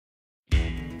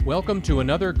Welcome to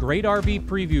another great RV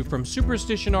preview from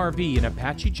Superstition RV in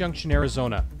Apache Junction,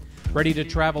 Arizona. Ready to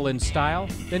travel in style?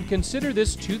 Then consider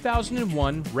this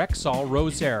 2001 Rexhall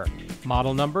RoseAir,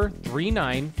 model number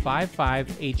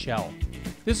 3955HL.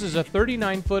 This is a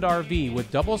 39-foot RV with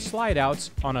double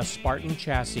slide-outs on a Spartan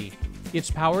chassis.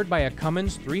 It's powered by a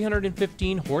Cummins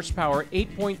 315 horsepower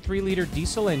 8.3-liter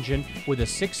diesel engine with a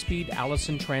 6-speed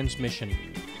Allison transmission.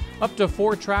 Up to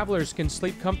 4 travelers can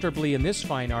sleep comfortably in this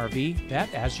fine RV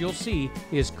that, as you'll see,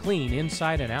 is clean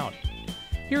inside and out.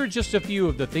 Here are just a few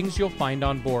of the things you'll find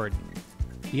on board.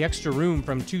 The extra room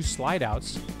from 2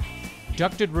 slide-outs,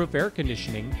 ducted roof air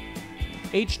conditioning,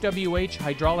 HWH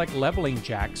hydraulic leveling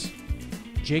jacks,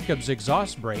 Jacobs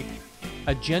exhaust brake,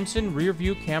 a Jensen rear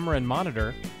view camera and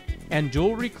monitor, and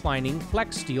dual reclining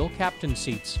flex steel captain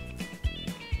seats.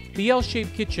 The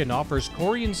L-shaped kitchen offers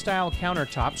Korean-style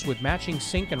countertops with matching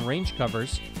sink and range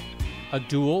covers, a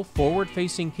dual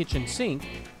forward-facing kitchen sink,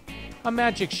 a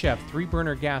Magic Chef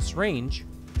 3-burner gas range,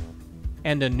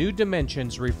 and a new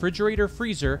Dimensions refrigerator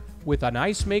freezer with an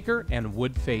ice maker and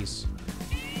wood face.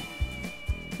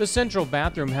 The central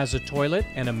bathroom has a toilet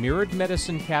and a mirrored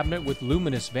medicine cabinet with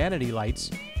luminous vanity lights,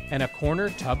 and a corner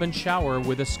tub and shower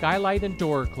with a skylight and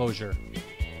door closure.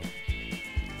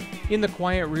 In the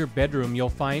quiet rear bedroom, you'll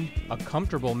find a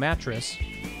comfortable mattress,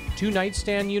 2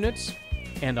 nightstand units,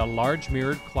 and a large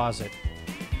mirrored closet.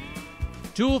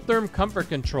 Dual therm comfort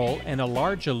control and a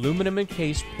large aluminum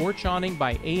encased porch awning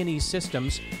by A&E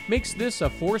Systems makes this a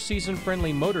 4-season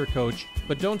friendly motor coach,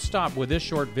 but don't stop with this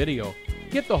short video.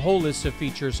 Get the whole list of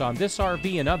features on this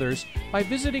RV and others by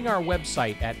visiting our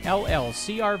website at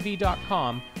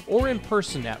llcrv.com or in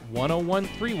person at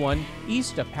 10131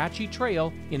 East Apache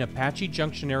Trail in Apache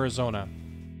Junction, Arizona.